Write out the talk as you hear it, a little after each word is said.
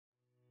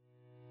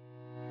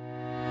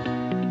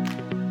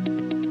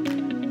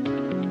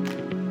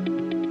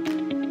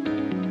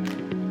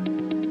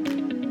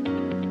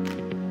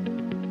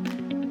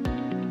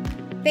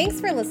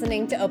Thanks for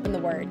listening to Open the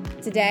Word.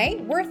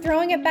 Today, we're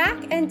throwing it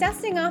back and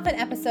dusting off an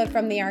episode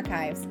from the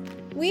archives.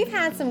 We've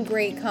had some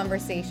great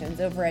conversations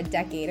over a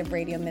decade of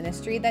radio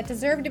ministry that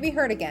deserve to be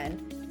heard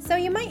again. So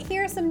you might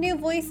hear some new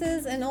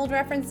voices and old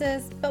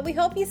references, but we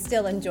hope you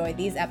still enjoy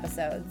these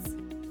episodes.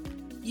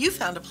 You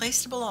found a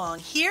place to belong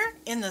here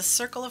in the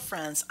Circle of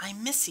Friends.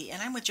 I'm Missy,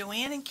 and I'm with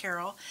Joanne and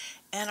Carol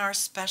and our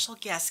special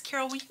guest.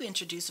 Carol, will you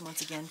introduce him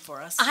once again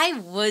for us? I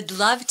would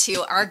love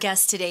to. Our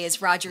guest today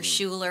is Roger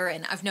Schuler,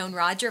 and I've known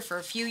Roger for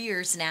a few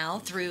years now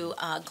through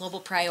Global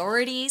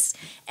Priorities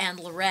and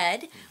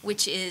LORED,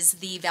 which is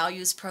the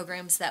values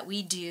programs that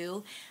we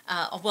do,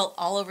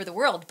 all over the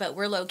world, but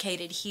we're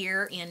located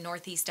here in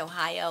Northeast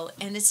Ohio,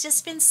 and it's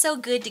just been so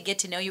good to get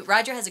to know you.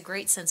 Roger has a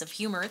great sense of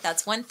humor.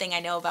 That's one thing I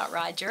know about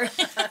Roger.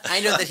 I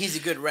know that he's a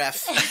good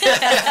ref.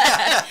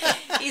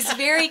 He's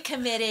very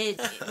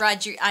committed.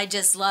 Roger, I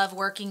just love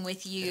working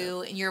with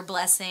you. You're a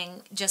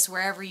blessing just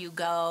wherever you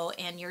go,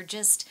 and you're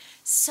just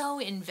so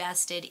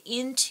invested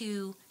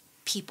into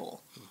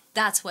people.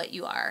 That's what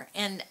you are,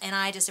 and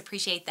I just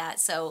appreciate that.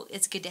 So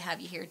it's good to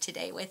have you here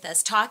today with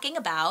us, talking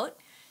about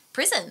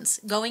prisons,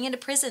 going into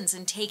prisons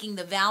and taking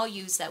the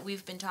values that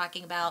we've been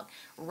talking about,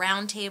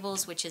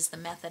 roundtables, which is the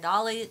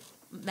methodology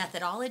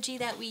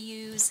that we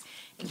use,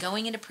 and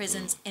going into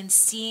prisons and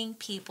seeing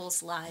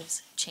people's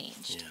lives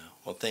change. Yeah,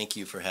 well, thank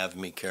you for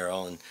having me,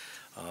 Carol, and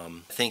I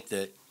think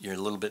that you're a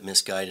little bit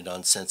misguided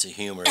on sense of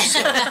humor,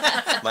 so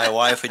my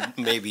wife would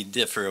maybe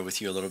differ with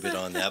you a little bit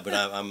on that, but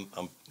I'm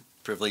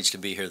privileged to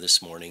be here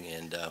this morning,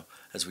 and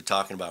as we're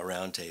talking about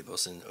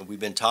roundtables, and we've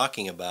been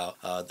talking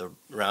about the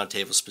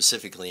roundtable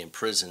specifically in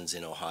prisons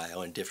in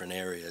Ohio in different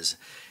areas,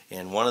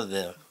 and one of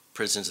the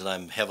prisons that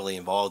I'm heavily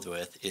involved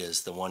with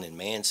is the one in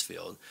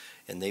Mansfield,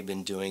 and they've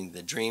been doing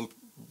the Dream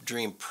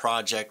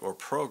project or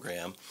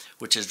program,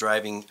 which is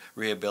driving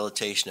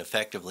rehabilitation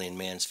effectively in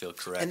Mansfield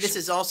Corrections. And this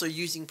is also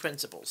using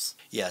principles.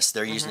 Yes,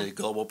 they're using the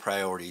global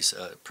priorities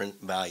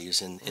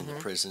values in the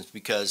prisons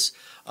because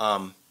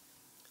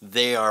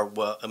they are,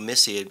 well,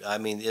 Missy, I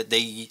mean,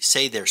 they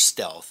say they're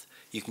stealth.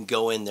 You can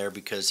go in there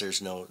because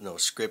there's no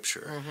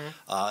scripture.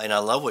 And I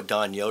love what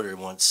Don Yoder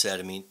once said.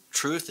 I mean,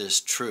 truth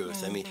is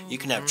truth. I mean, you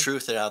can have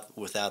truth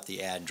without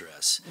the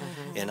address.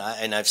 And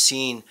I've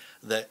seen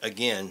that,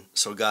 again,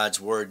 so God's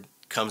Word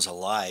comes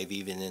alive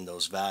even in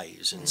those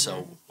values. And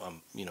so,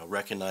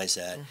 recognize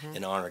that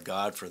and honor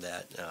God for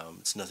that.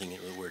 It's nothing that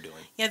we're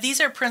doing. Yeah, these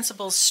are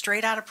principles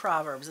straight out of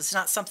Proverbs. It's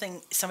not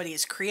something somebody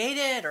has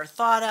created or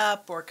thought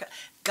up, or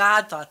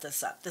God thought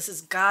this up. This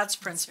is God's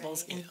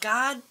principles, and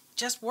God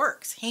just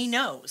works. He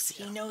knows.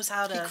 He knows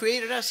how to. He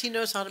created us. He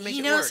knows how to make it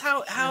work. He knows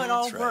how it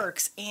all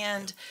works.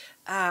 And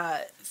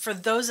for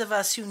those of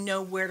us who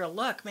know where to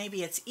look,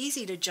 maybe it's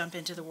easy to jump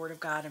into the Word of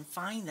God and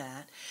find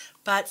that.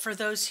 But for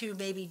those who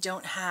maybe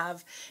don't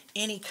have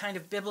any kind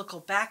of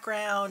biblical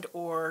background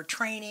or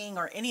training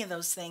or any of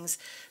those things,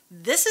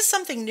 this is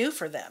something new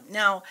for them.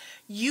 Now,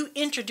 you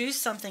introduce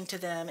something to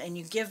them and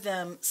you give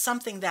them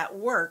something that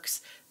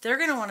works, they're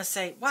going to want to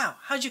say, wow,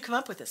 how'd you come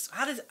up with this?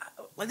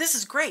 This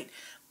is great.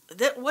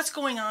 What's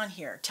going on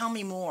here? Tell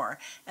me more.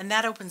 And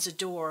that opens a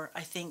door,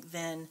 I think,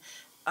 then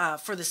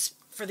for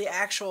the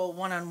actual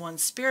one-on-one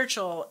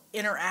spiritual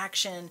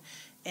interaction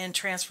and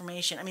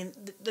transformation. I mean,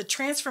 the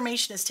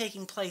transformation is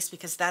taking place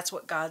because that's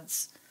what God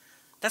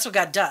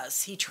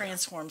does. He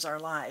transforms our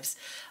lives.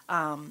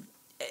 And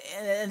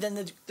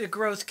then the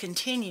growth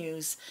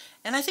continues.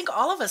 And I think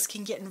all of us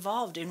can get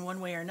involved in one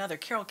way or another.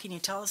 Carol, can you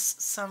tell us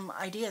some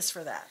ideas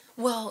for that?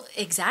 Well,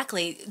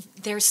 exactly.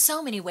 There's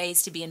so many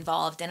ways to be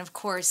involved. And of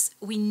course,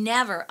 we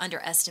never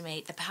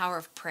underestimate the power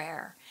of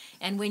prayer.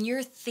 And when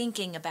you're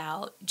thinking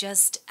about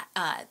just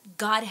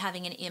God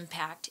having an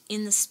impact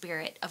in the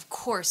spirit, of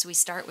course, we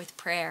start with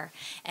prayer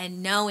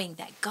and knowing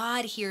that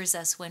God hears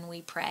us when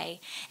we pray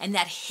and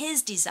that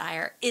His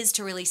desire is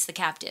to release the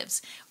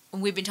captives.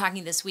 We've been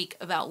talking this week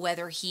about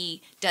whether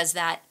He does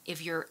that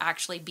if you're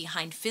actually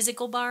behind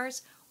physical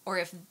bars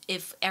or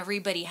if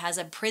everybody has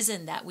a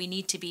prison that we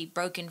need to be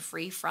broken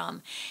free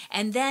from.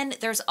 And then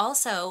there's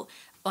also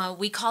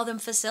we call them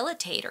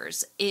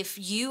facilitators. If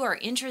you are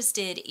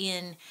interested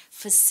in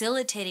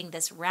facilitating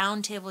this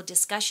roundtable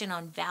discussion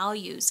on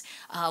values,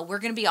 we're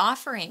going to be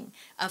offering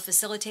a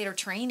facilitator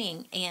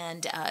training,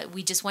 and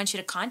we just want you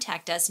to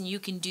contact us, and you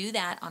can do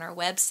that on our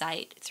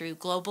website through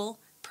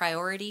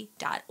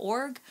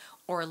globalpriority.org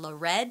or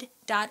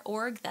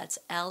LORED.org. That's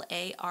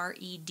LARED.org.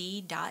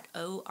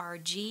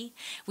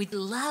 We'd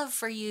love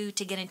for you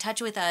to get in touch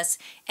with us,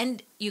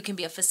 and you can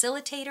be a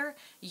facilitator.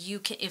 You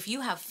can, if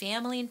you have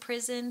family in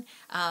prison,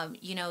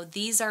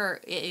 these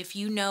are, if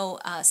you know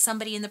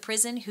somebody in the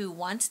prison who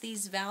wants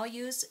these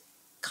values,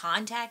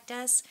 contact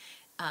us.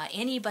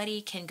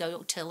 Anybody can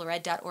go to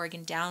LORED.org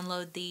and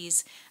download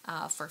these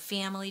for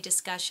family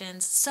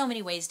discussions. So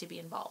many ways to be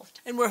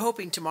involved. And we're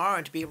hoping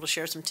tomorrow to be able to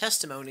share some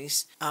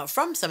testimonies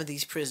from some of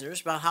these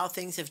prisoners about how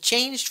things have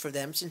changed for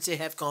them since they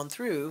have gone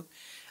through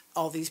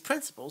all these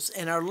principles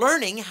and are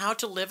learning how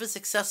to live a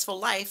successful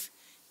life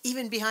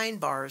even behind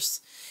bars.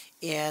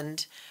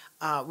 And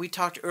we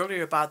talked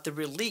earlier about the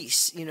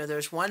release.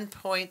 There's one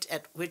point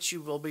at which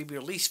you will be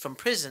released from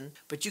prison,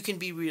 but you can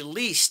be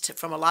released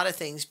from a lot of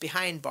things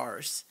behind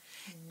bars.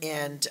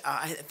 And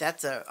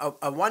that's a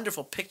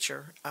wonderful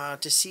picture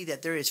to see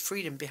that there is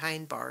freedom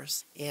behind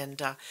bars.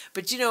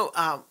 But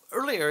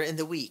earlier in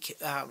the week,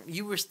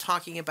 you were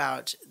talking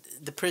about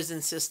the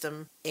prison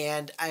system,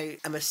 and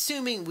I'm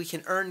assuming we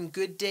can earn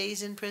good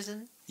days in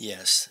prison.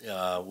 Yes,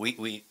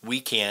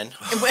 we can.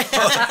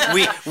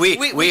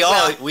 we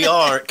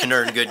all can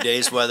earn good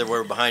days, whether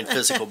we're behind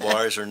physical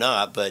bars or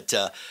not. But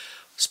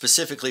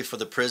specifically for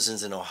the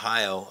prisons in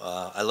Ohio,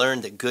 I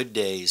learned that good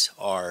days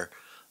are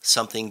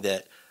something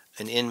that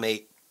an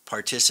inmate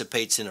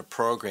participates in a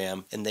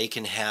program, and they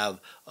can have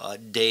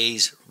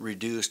days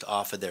reduced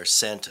off of their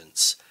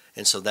sentence.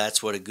 And so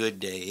that's what a good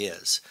day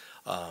is.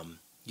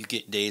 You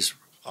get days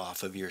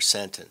off of your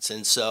sentence.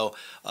 And so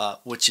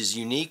which is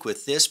unique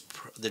with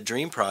the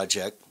Dream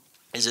Project,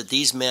 is that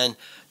these men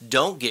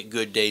don't get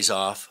good days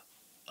off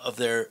of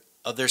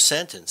their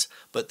sentence,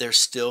 but they're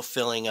still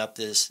filling up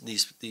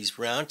these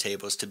round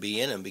tables to be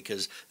in them,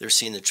 because they're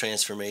seeing the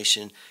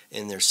transformation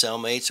in their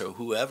cellmates or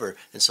whoever,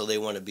 and so they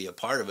want to be a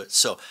part of it.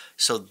 So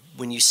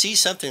when you see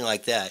something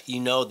like that, you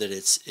know that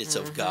it's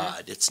of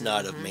God. It's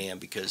not of man,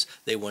 because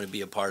they want to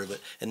be a part of it,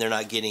 and they're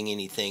not getting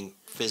anything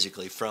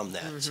physically from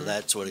that. So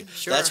that's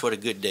what a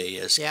good day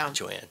is,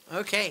 Joanne.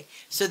 Okay,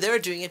 so they're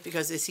doing it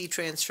because they see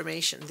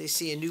transformation. They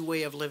see a new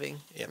way of living.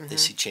 Yep, they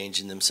see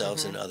change in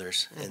themselves and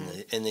others,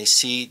 and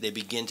they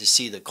begin to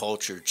see the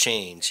culture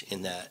change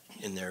in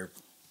their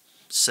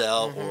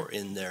cell or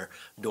in their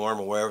dorm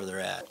or wherever they're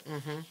at.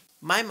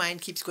 My mind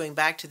keeps going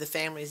back to the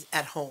families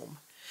at home,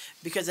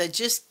 because I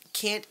just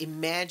can't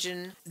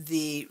imagine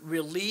the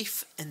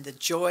relief and the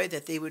joy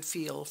that they would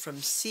feel from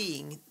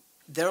seeing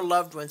their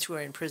loved ones who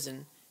are in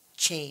prison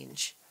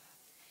change,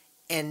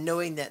 and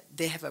knowing that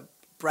they have a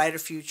brighter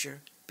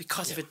future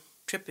because of a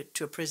trip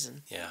to a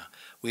prison. Yeah,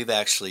 we've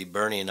actually,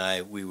 Bernie and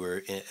I, we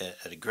were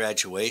at a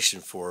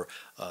graduation for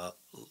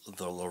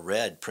the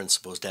Lored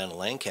principals down in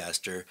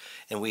Lancaster,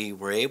 and we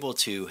were able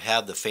to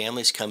have the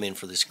families come in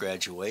for this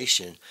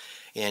graduation,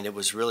 and it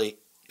was really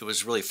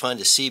fun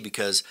to see,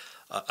 because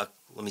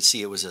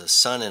it was a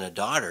son and a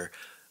daughter.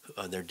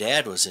 Their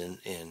dad was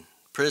in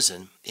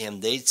prison,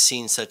 and they'd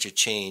seen such a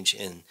change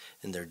in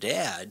their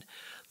dad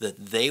that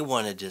they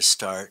wanted to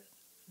start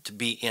to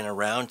be in a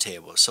round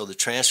table. So the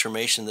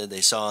transformation that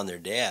they saw in their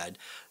dad,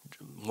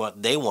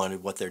 what they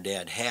wanted, what their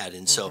dad had.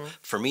 And so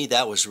for me,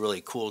 that was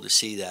really cool to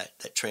see that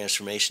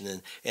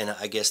transformation. And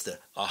I guess the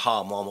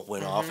aha moment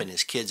went off in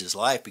his kids'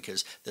 life,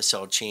 because they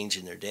saw change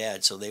in their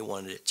dad, so they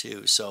wanted it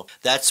too. So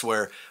that's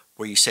where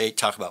you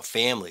talk about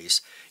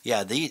families.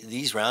 Yeah,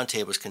 these round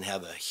tables can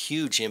have a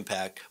huge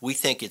impact. We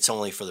think it's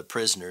only for the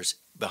prisoners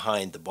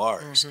behind the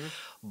bars.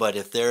 But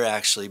if they're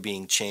actually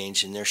being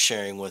changed and they're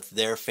sharing with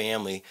their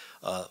family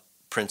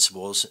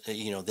principles,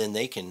 then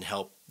they can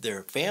help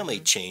their family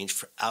change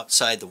for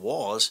outside the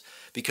walls,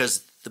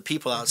 because the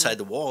people outside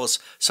the walls,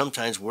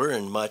 sometimes we're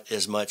in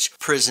as much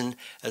prison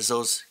as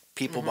those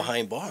people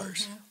behind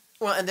bars.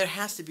 Well, and there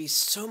has to be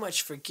so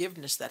much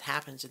forgiveness that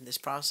happens in this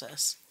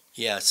process.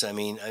 Yes, I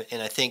mean,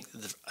 and I think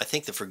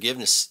the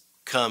forgiveness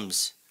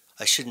comes,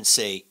 I shouldn't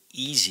say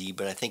easy,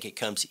 but I think it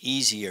comes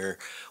easier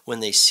when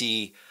they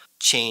see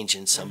change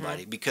in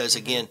somebody, because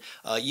again,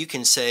 you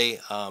can say,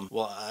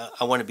 well,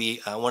 I want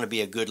to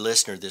be a good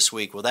listener this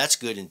week. Well, that's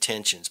good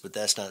intentions, but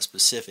that's not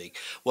specific.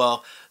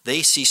 Well,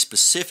 they see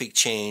specific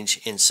change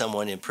in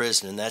someone in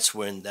prison, and that's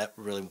when that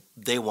really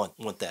they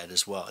want that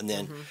as well. And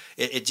then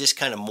it just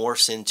kind of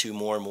morphs into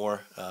more and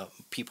more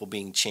people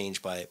being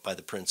changed by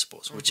the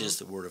principles, which is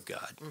the Word of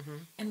God.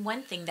 And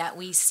one thing that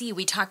we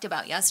talked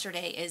about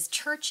yesterday, is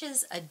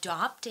churches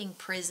adopting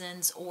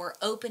prisons or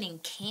opening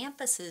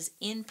campuses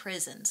in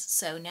prisons.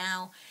 So now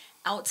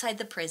outside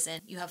the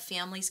prison, you have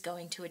families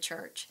going to a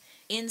church.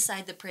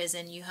 Inside the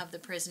prison, you have the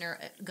prisoner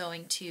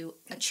going to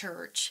a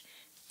church.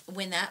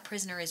 When that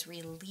prisoner is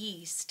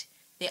released,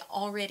 they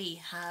already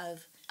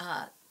have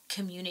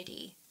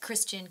community,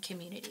 Christian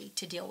community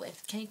to deal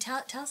with. Can you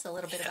tell us a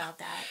little bit about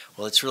that?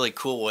 Well, it's really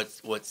cool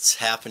what's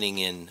happening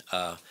in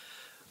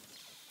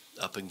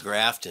up in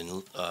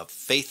Grafton.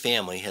 Faith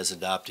Family has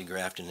adopted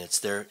Grafton. It's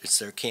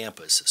their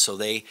campus. So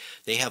they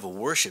have a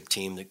worship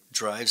team that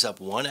drives up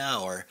 1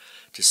 hour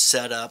to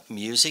set up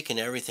music and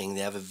everything.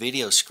 They have a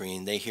video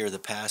screen. They hear the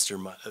pastor,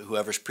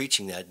 whoever's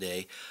preaching that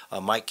day.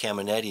 Mike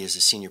Caminetti is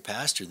the senior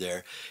pastor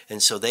there,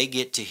 and so they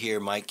get to hear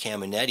Mike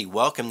Caminetti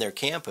welcome their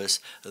campus,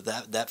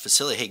 that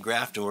facility. Hey,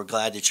 Grafton, we're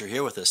glad that you're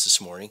here with us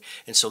this morning.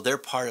 And so they're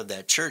part of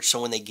that church.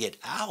 So when they get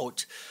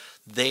out,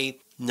 they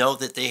know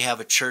that they have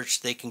a church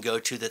they can go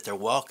to, that they're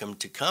welcome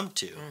to come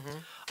to.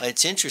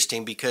 It's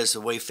interesting because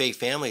the way Faith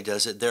Family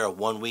does it, they're a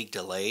 1 week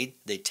delayed.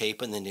 They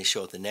tape and then they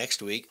show it the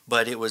next week.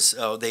 But it was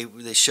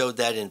they showed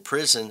that in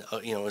prison.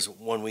 It was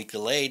 1 week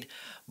delayed.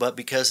 But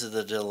because of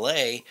the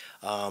delay,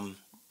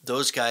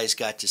 those guys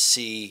got to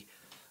see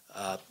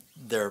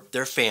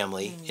their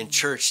family in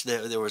church.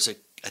 There was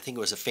I think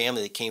it was a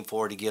family that came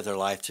forward to give their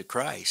life to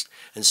Christ,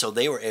 and so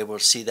they were able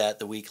to see that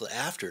the week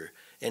after.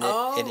 And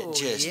Oh,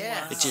 it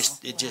yes.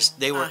 just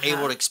they were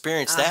able to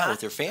experience that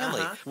with their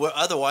family. Where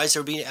otherwise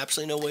there would be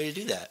absolutely no way to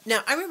do that.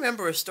 Now, I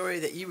remember a story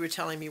that you were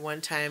telling me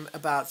one time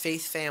about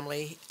Faith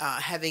Family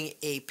having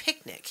a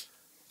picnic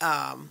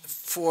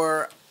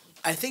for,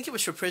 I think it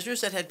was for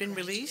prisoners that had been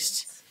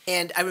released.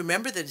 And I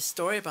remember the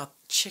story about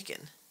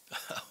chicken.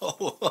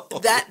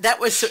 That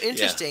was so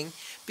interesting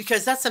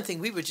because that's something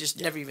we would just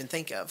never even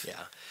think of.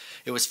 Yeah.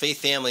 It was Faith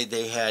Family.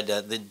 They had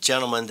the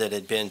gentleman that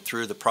had been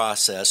through the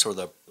process or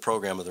the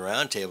program of the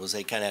roundtables.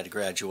 They kind of had a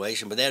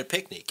graduation, but they had a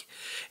picnic.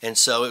 And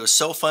so it was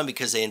so fun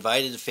because they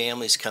invited the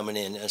families coming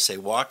in. As they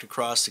walked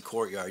across the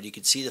courtyard, you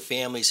could see the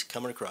families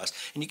coming across.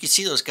 And you could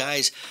see those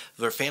guys,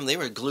 their family,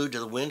 they were glued to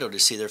the window to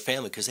see their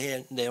family because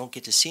they don't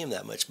get to see them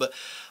that much. But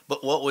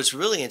what was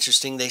really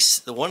interesting,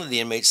 one of the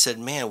inmates said,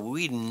 "Man,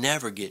 we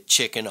never get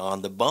chicken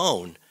on the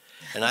bone."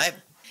 And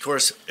of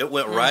course, it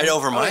went right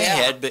over my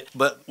head,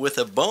 but with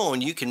a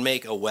bone, you can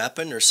make a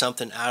weapon or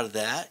something out of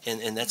that,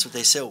 and that's what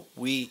they said.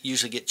 We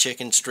usually get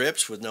chicken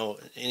strips with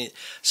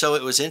so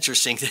it was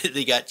interesting that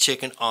they got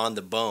chicken on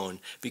the bone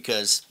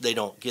because they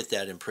don't get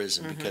that in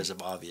prison because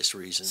of obvious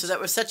reasons. So that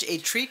was such a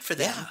treat for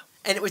them. Yeah.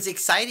 And it was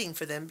exciting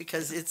for them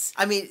because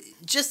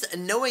just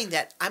knowing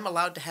that I'm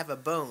allowed to have a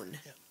bone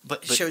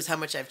shows how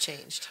much I've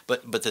changed.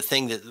 But the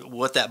thing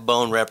what that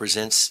bone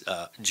represents,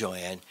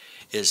 Joanne,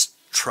 is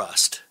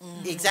trust.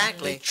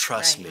 Exactly. They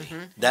trust Right. me.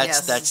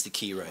 That's the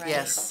key right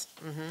Yes.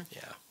 there.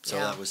 Yeah. So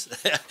Yeah. that was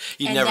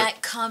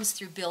that comes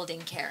through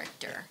building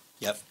character.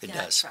 Yep, it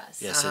that does.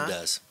 trust. Yes, it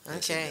does. Yes,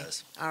 Okay. it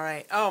does. All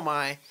right. Oh,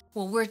 my.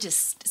 Well, we're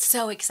just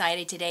so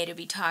excited today to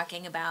be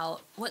talking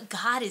about what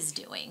God is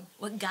doing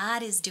on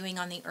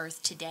the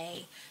earth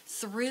today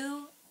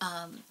through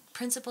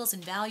principles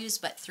and values,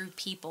 but through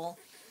people.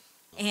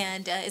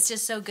 And it's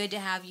just so good to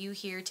have you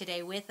here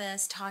today with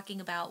us, talking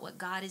about what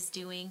God is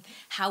doing,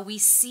 how we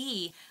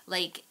see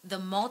like the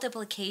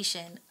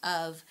multiplication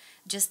of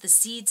just the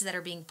seeds that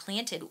are being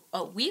planted.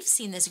 We've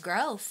seen this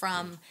grow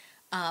from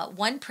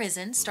one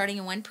prison, starting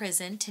in one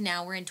prison, to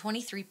now we're in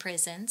 23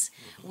 prisons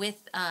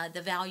with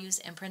the values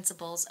and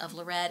principles of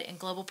Lorette and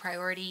Global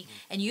Priority,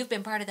 and you've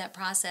been part of that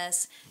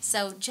process.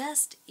 So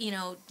just,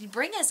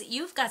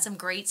 you've got some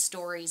great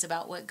stories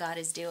about what God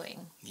is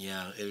doing.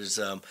 Yeah, it was,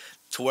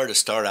 to where to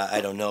start, I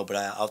don't know, but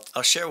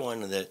I'll share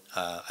one that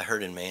I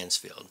heard in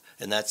Mansfield,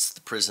 and that's the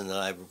prison that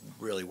I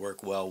really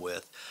work well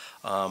with.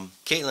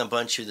 Caitlin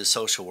Bunchu, the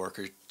social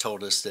worker,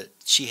 told us that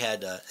she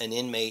had an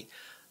inmate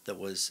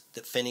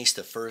that finished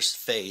the first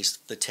phase,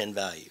 the 10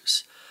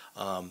 values.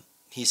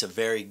 He's a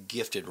very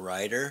gifted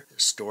writer,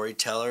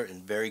 storyteller,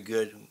 and very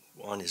good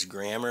on his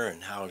grammar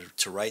and how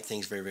to write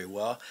things very, very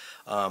well.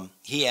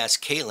 He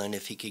asked Caitlin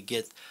if he could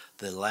get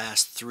the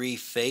last 3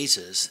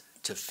 phases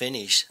to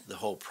finish the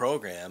whole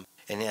program.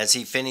 And as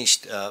he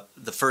finished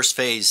the first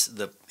phase,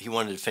 he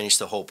wanted to finish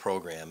the whole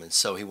program. And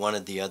so he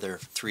wanted the other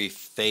 3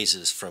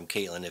 phases from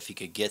Caitlin if he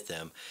could get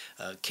them.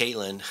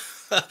 Caitlin,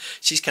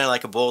 she's kind of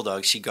like a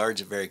bulldog. She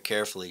guards it very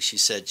carefully. She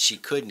said she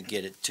couldn't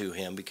get it to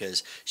him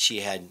because she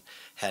hadn't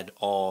had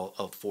all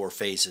of 4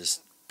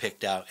 phases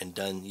picked out and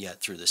done yet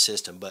through the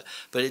system. But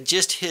it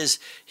just his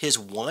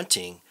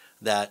wanting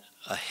that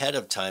ahead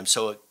of time,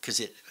 so because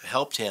it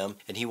helped him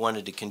and he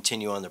wanted to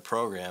continue on the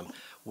program,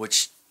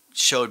 which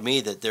showed me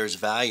that there's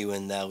value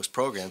in those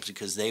programs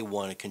because they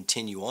want to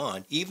continue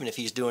on. Even if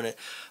he's doing it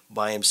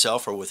by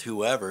himself or with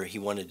whoever, he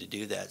wanted to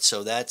do that.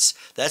 So that's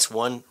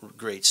one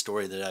great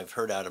story that I've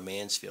heard out of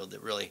Mansfield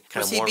that really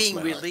kind of warms my heart. Was he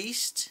being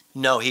released?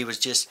 No, he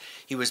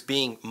was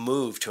being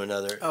moved to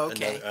another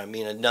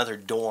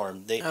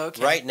dorm.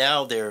 Right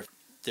now they're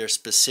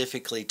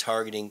specifically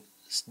targeting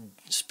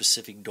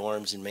specific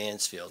dorms in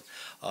Mansfield.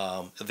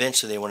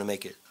 Eventually they want to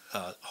make it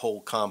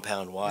whole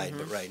compound wide,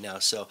 but right now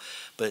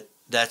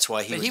that's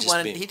why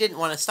he didn't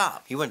want to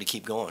stop. He wanted to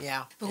keep going.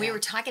 Yeah. But we were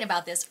talking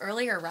about this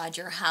earlier,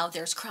 Roger, how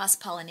there's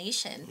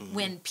cross-pollination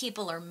when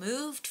people are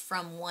moved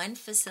from one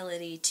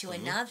facility to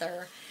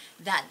another,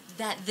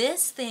 that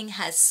this thing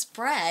has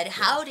spread. Yeah.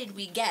 How did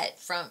we get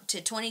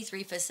to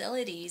 23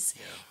 facilities?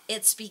 Yeah.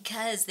 It's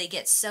because they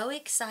get so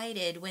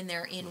excited when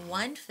they're in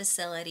one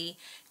facility,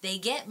 they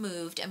get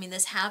moved. I mean,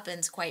 this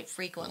happens quite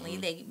frequently.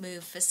 They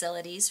move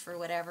facilities for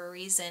whatever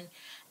reason.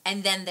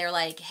 And then they're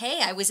like, hey,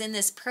 I was in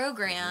this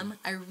program.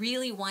 I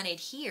really wanted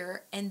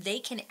here. And they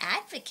can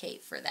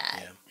advocate for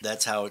that. Yeah,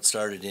 that's how it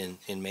started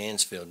in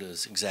Mansfield. It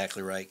was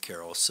exactly right,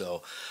 Carol.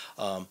 So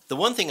the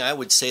one thing I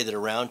would say that a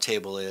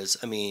roundtable is,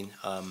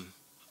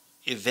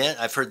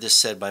 I've heard this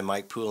said by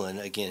Mike Poulin.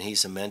 Again,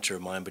 he's a mentor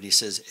of mine. But he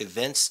says,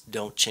 events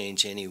don't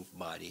change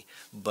anybody,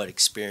 but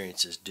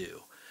experiences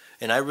do.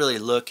 And I really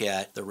look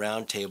at the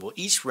roundtable.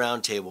 Each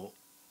roundtable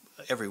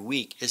every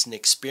week is an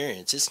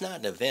experience. It's not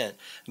an event.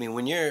 I mean,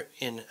 when you're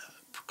in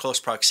close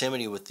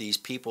proximity with these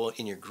people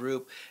in your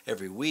group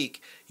every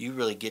week, you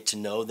really get to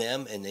know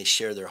them and they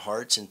share their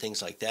hearts and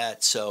things like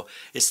that. So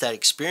it's that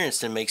experience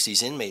that makes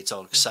these inmates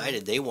all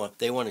excited. They want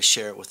to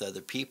share it with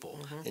other people.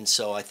 And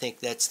so I think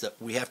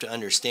we have to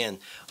understand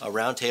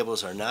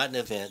roundtables are not an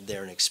event,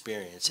 they're an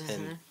experience.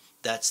 And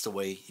that's the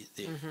way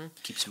it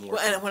keeps them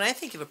working. Well, and when I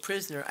think of a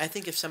prisoner, I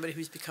think of somebody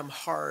who's become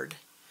hard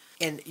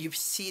and you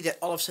see that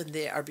all of a sudden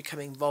they are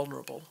becoming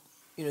vulnerable.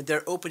 You know,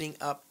 they're opening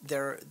up.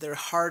 Their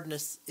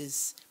hardness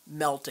is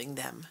melting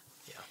them,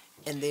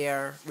 and they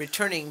are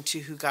returning to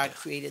who God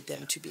created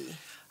them to be.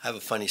 I have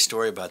a funny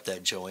story about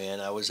that, Joanne.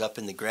 I was up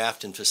in the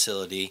Grafton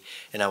facility,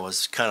 and I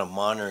was kind of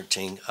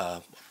monitoring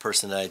a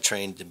person that I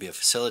trained to be a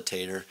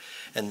facilitator,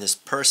 and this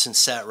person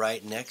sat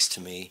right next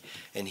to me,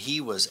 and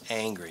he was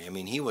angry. I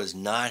mean, he was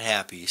not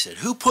happy. He said,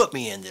 "Who put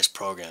me in this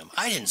program?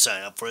 I didn't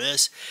sign up for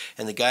this."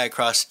 And the guy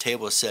across the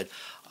table said,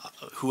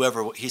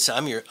 "Whoever," he said,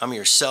 I'm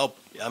your cell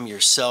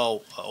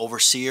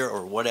overseer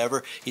or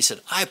whatever." He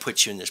said, "I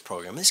put you in this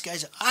program." This guy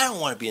said, "I don't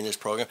want to be in this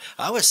program."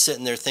 I was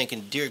sitting there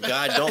thinking, "Dear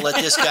God, don't let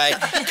this guy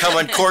come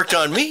uncorked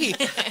on me."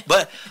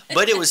 But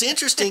it was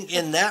interesting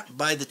in that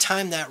by the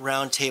time that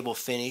round table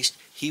finished,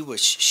 he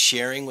was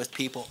sharing with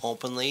people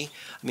openly.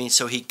 I mean,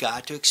 so he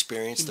got to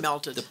experience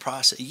the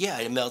process. Yeah,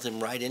 it melted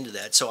him right into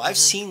that. So I've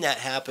seen that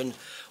happen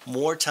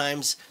more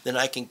times than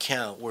I can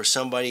count, where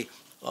somebody,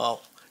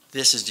 well,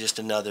 this is just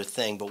another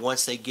thing. But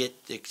once they get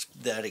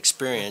that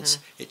experience,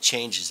 it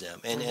changes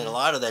them. And a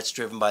lot of that's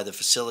driven by the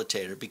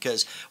facilitator,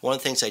 because one of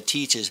the things I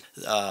teach is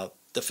the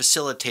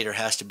facilitator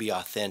has to be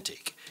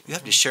authentic. You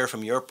have to share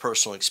from your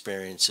personal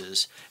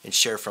experiences and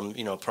share from,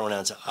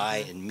 pronouns I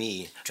and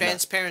me.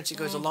 Transparency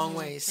goes a long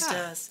ways. It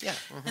does. Yeah.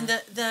 And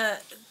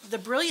the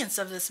brilliance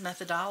of this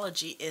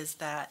methodology is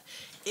that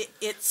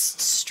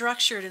it's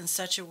structured in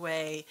such a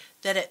way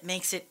that it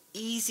makes it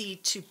easy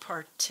to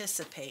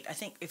participate. I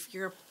think if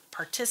you're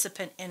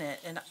participant in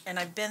it, and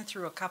I've been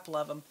through a couple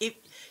of them,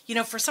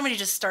 for somebody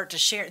to start to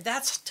share,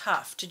 that's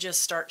tough to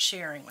just start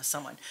sharing with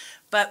someone.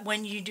 But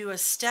when you do a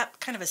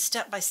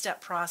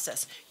step-by-step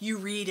process, you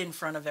read in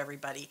front of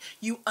everybody,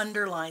 you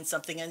underline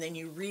something, and then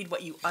you read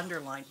what you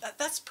underline.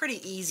 That's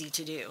pretty easy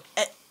to do.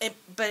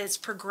 But it's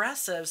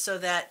progressive, so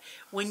that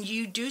when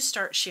you do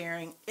start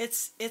sharing,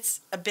 it's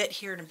a bit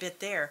here and a bit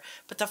there.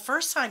 But the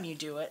first time you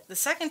do it, the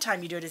second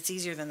time you do it, it's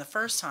easier than the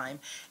first time,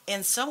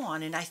 and so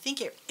on. And I think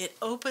it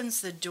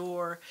opens the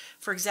door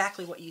for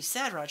exactly what you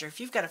said, Roger. If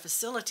you've got a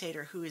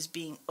facilitator who is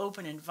being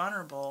open and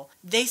vulnerable,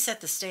 they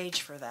set the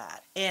stage for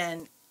that.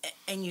 And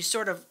you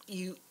sort of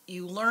you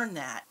learn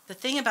that. The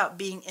thing about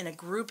being in a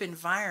group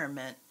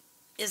environment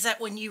is that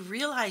when you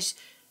realize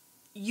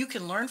you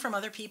can learn from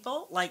other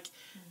people, like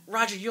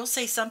Roger, you'll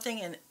say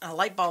something and a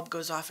light bulb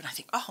goes off, and I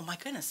think, oh my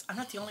goodness, I'm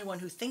not the only one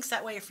who thinks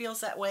that way or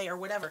feels that way or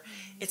whatever.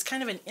 It's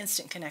kind of an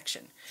instant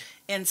connection.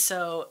 And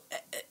so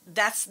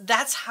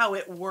that's how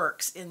it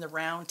works in the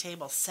round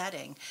table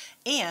setting.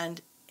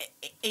 And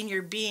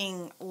you're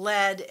being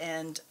led,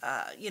 and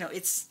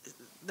it's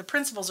the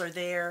principles are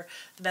there,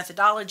 the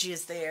methodology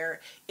is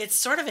there. It's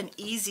sort of an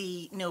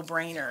easy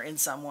no-brainer in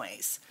some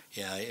ways.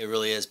 Yeah, it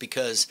really is,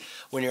 because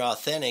when you're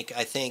authentic,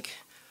 I think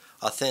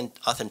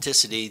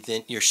authenticity,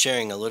 then you're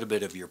sharing a little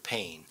bit of your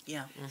pain.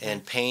 Yeah.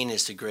 And pain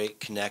is the great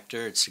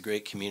connector, it's a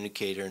great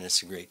communicator, and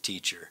it's a great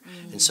teacher.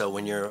 And so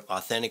when you're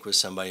authentic with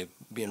somebody,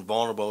 being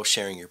vulnerable,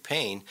 sharing your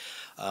pain,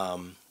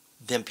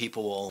 then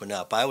people will open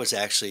up. I was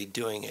actually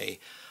doing a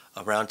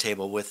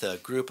roundtable with a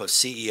group of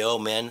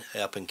CEO men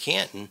up in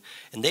Canton,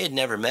 and they had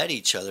never met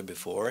each other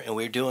before, and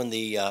we were doing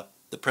the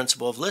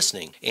principle of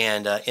listening.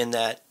 And in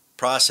that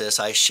process,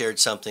 I shared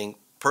something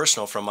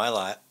personal from my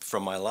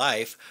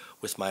life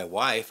with my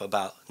wife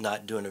about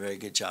not doing a very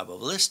good job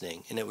of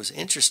listening. And it was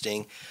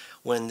interesting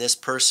when this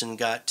person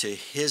got to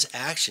his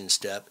action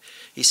step.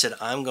 He said,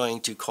 "I'm going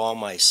to call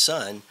my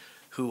son,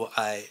 who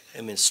I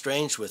am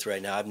estranged with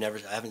right now.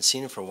 I haven't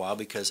seen him for a while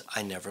because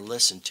I never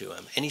listened to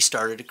him." And he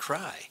started to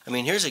cry. I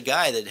mean, here's a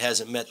guy that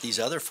hasn't met these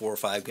other 4 or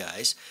 5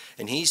 guys,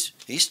 and he's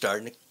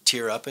starting to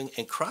tear up and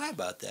cry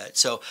about that.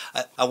 So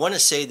I want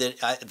to say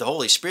that the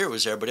Holy Spirit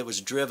was there, but it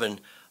was driven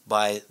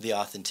by the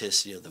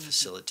authenticity of the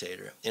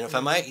facilitator. And if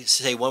I might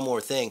say one more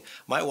thing,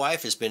 my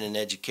wife has been in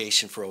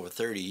education for over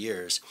 30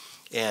 years,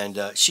 and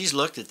she's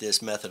looked at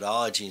this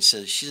methodology and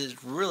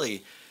says,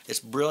 really, it's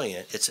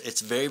brilliant.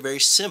 It's very, very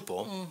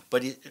simple.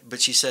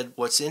 But she said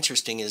what's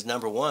interesting is,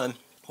 number one,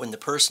 when the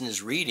person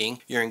is reading,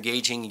 you're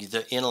engaging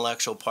the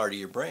intellectual part of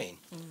your brain.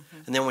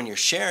 And then when you're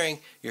sharing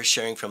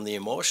from the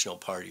emotional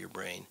part of your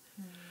brain.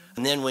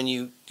 And then when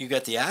you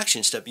got the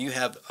action step, you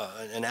have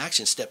an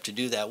action step to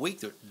do that week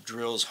that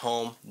drills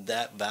home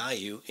that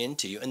value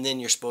into you. And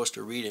then you're supposed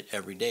to read it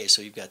every day,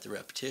 so you've got the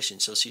repetition.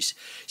 So she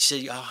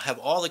said you have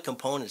all the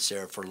components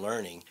there for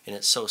learning, and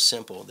it's so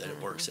simple that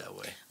it works that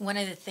way. One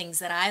of the things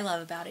that I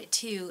love about it,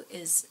 too,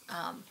 is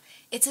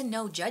it's a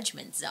no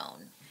judgment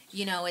zone.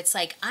 You know, it's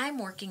like I'm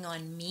working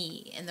on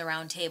me in the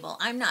round table.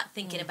 I'm not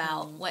thinking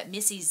about what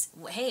Missy's,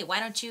 hey, why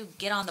don't you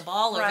get on the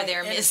ball over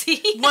there,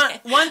 Missy?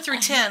 1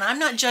 through 10, I'm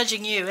not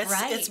judging you.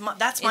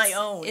 That's my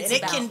own. It's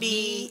and it can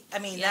be,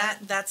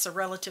 that's a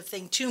relative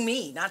thing to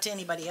me, not to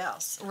anybody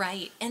else.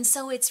 Right. And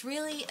so it's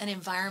really an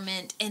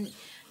environment, and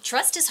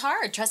trust is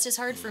hard. Trust is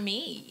hard for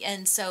me.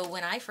 And so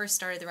when I first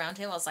started the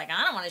roundtable, I was like,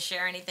 I don't want to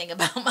share anything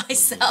about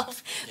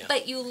myself. Yeah.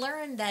 But you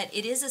learn that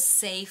it is a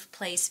safe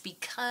place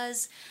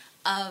because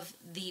of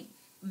the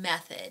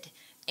method,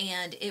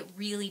 and it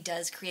really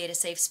does create a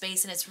safe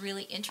space. And it's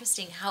really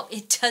interesting how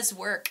it does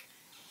work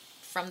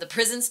from the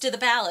prisons to the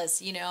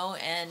palace,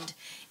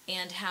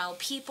 and how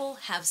people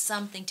have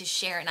something to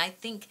share. And I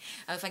think,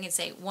 if I can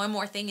say one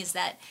more thing, is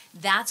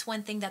that's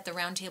one thing that the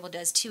Roundtable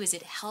does too, is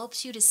it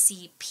helps you to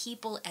see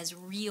people as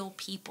real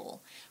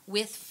people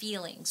with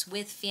feelings,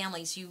 with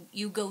families.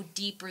 You go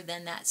deeper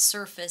than that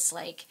surface,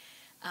 like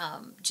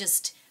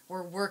just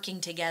we're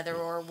working together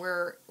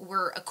or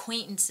we're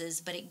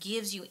acquaintances, but it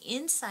gives you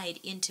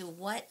insight into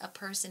what a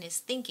person is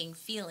thinking,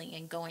 feeling,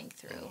 and going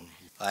through.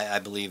 I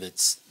believe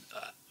it's,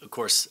 of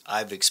course,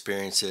 I've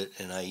experienced it,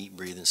 and I eat,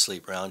 breathe, and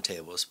sleep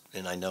roundtables,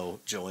 and I know,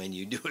 Joanne,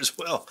 you do as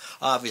well,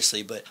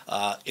 obviously, but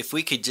if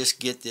we could just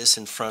get this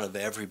in front of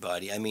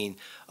everybody, I mean,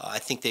 I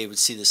think they would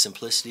see the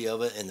simplicity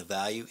of it and the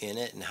value in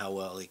it and how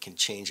well it can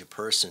change a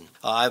person.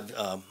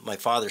 My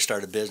father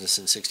started a business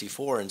in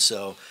 '64, and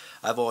so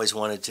I've always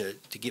wanted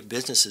to get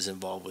businesses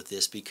involved with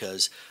this,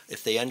 because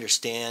if they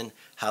understand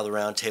how the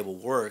Roundtable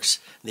works,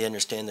 they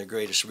understand their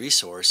greatest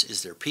resource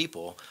is their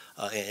people,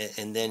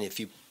 and then if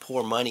you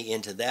pour money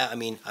into that, I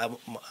mean,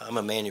 I'm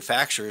a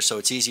manufacturer, so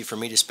it's easy for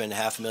me to spend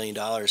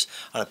 $500,000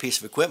 on a piece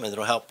of equipment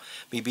that'll help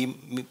me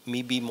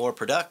be more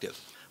productive.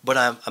 But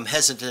I'm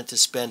hesitant to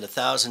spend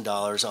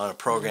 $1,000 on a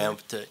program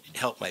to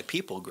help my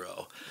people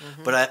grow.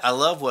 But I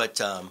love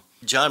what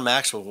John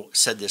Maxwell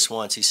said this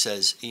once. He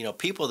says,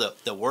 people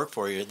that work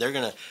for you, they're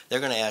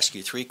gonna ask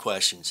you 3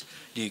 questions: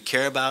 do you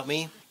care about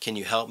me? Can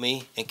you help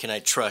me? And can I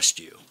trust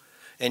you?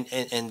 And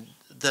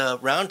the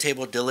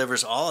Roundtable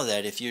delivers all of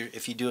that if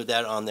you do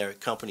that on their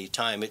company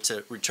time. It's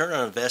a return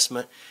on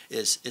investment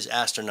is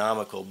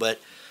astronomical,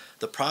 but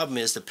the problem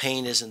is the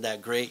pain isn't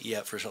that great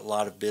yet for a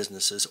lot of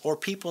businesses or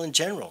people in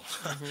general,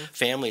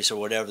 families or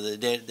whatever.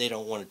 They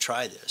don't want to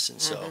try this.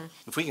 And so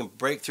if we can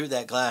break through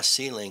that glass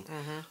ceiling,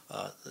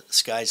 the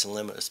sky's the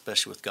limit,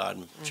 especially with God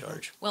in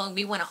charge. Well,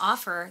 we want to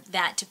offer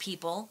that to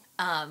people.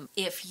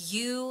 If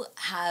you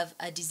have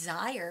a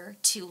desire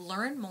to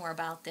learn more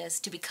about this,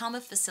 to become a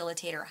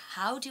facilitator,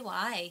 how do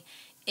I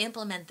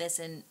implement this?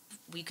 And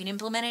you can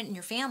implement it in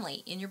your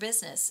family, in your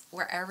business,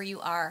 wherever you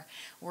are.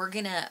 We're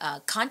going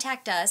to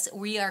contact us.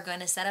 We are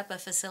going to set up a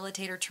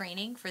facilitator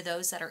training for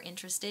those that are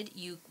interested.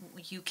 You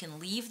can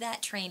leave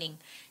that training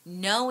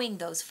knowing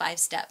those 5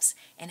 steps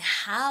and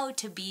how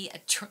to be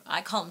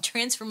I call them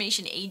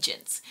transformation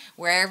agents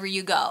wherever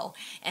you go.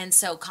 And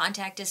so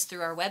contact us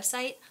through our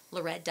website,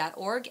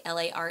 lared.org,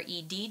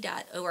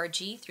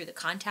 lared.org, through the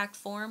contact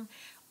form,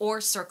 or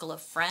Circle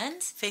of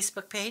Friends.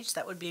 Facebook page,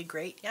 that would be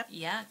great. Yep.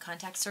 Yeah,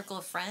 contact Circle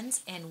of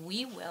Friends, and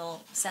we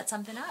will set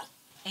something up.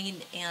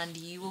 And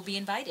you will be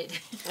invited.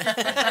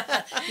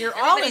 You're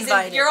all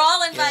invited. You're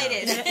all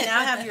invited. Yeah. You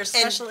now have your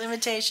special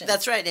invitation.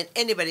 That's right, and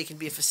anybody can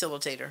be a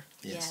facilitator.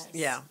 Yes.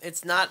 Yeah,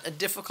 it's not a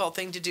difficult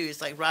thing to do. It's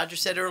like Roger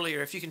said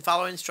earlier, if you can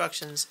follow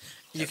instructions,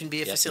 you can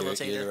be a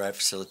facilitator. You're the right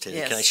facilitator.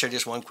 Yes. Can I share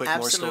just one quick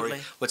Absolutely. more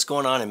story? What's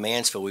going on in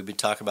Mansfield? We've been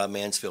talking about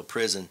Mansfield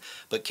Prison,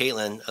 but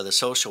Caitlin, the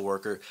social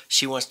worker,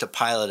 she wants to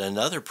pilot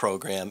another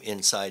program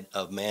inside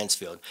of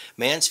Mansfield.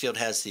 Mansfield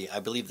has I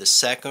believe the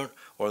second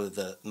or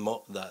the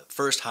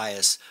first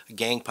highest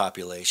gang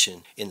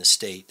population in the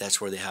state.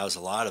 That's where they house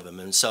a lot of them.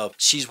 And so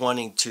she's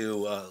wanting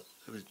to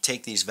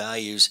take these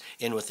values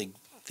in with the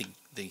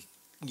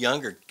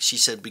younger, she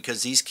said,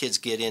 because these kids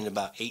get in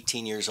about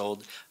 18 years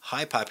old,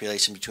 high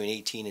population between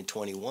 18 and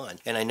 21.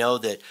 And I know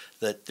that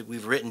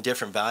we've written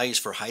different values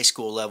for high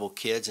school level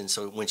kids, and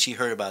so when she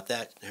heard about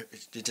that,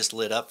 it just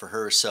lit up for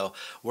her. So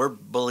we're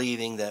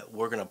believing that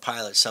we're going to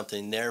pilot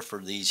something there for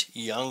these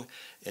young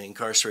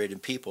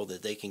incarcerated people,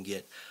 that they can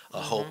get a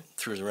hope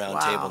through the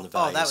Roundtable and the values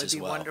as well. That would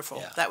be wonderful.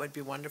 Yeah. That would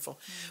be wonderful.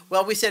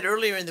 Well, we said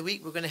earlier in the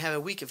week we're going to have a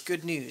week of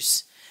good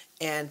news.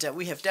 And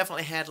we have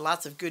definitely had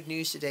lots of good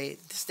news today.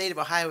 The state of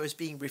Ohio is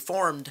being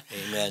reformed.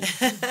 Amen.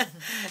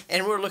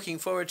 And we're looking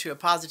forward to a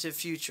positive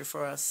future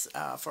for us,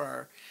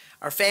 for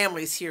our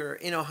families here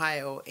in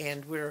Ohio.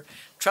 And we're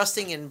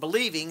trusting and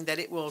believing that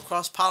it will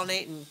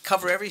cross-pollinate and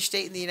cover every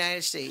state in the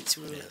United States.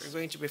 We're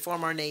going to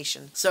reform our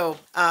nation. So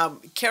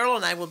Carol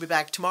and I will be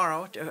back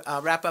tomorrow to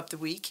wrap up the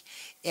week.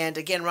 And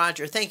again,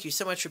 Roger, thank you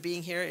so much for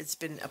being here. It's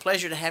been a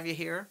pleasure to have you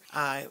here.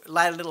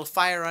 Light a little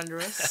fire under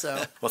us.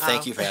 So well,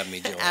 thank you for having me,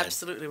 Joanne.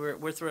 Absolutely,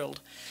 we're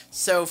thrilled.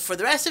 So for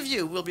the rest of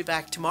you, we'll be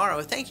back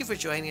tomorrow. Thank you for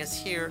joining us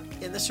here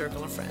in the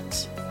Circle of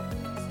Friends.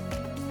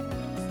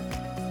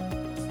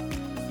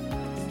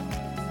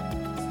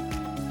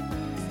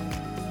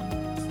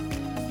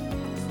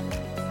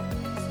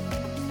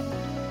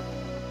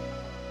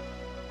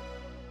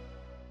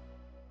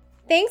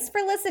 Thanks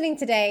for listening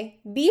today.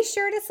 Be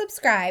sure to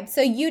subscribe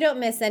so you don't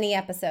miss any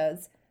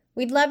episodes.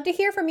 We'd love to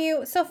hear from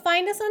you, so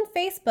find us on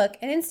Facebook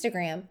and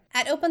Instagram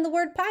at Open the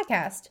Word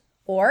Podcast,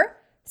 or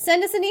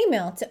send us an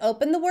email to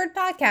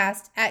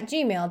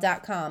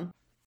openthewordpodcast@gmail.com.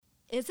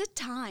 Is it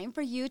time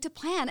for you to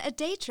plan a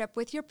day trip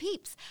with your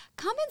peeps?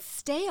 Come and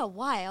stay a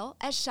while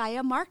at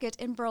Shia Market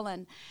in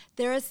Berlin.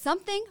 There is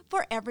something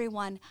for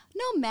everyone,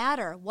 no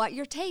matter what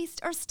your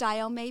taste or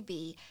style may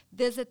be.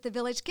 Visit the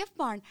Village Gift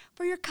Barn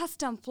for your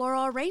custom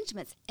floral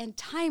arrangements and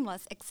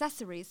timeless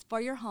accessories for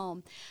your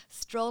home.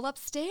 Stroll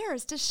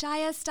upstairs to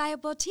Shia Style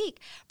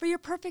Boutique for your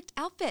perfect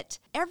outfit.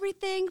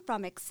 Everything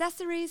from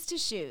accessories to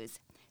shoes.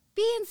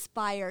 Be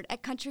inspired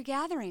at country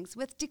gatherings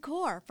with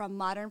decor from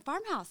modern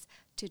farmhouse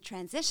to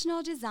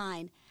transitional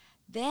design.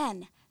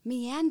 Then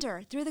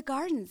meander through the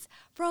gardens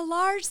for a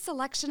large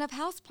selection of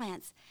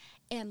houseplants.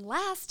 And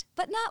last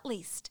but not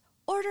least,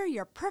 order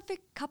your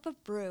perfect cup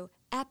of brew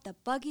at the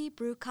Buggy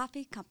Brew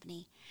Coffee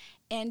Company.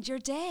 End your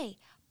day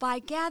by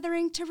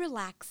gathering to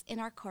relax in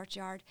our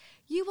courtyard.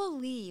 You will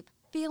leave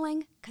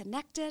feeling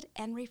connected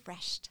and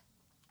refreshed.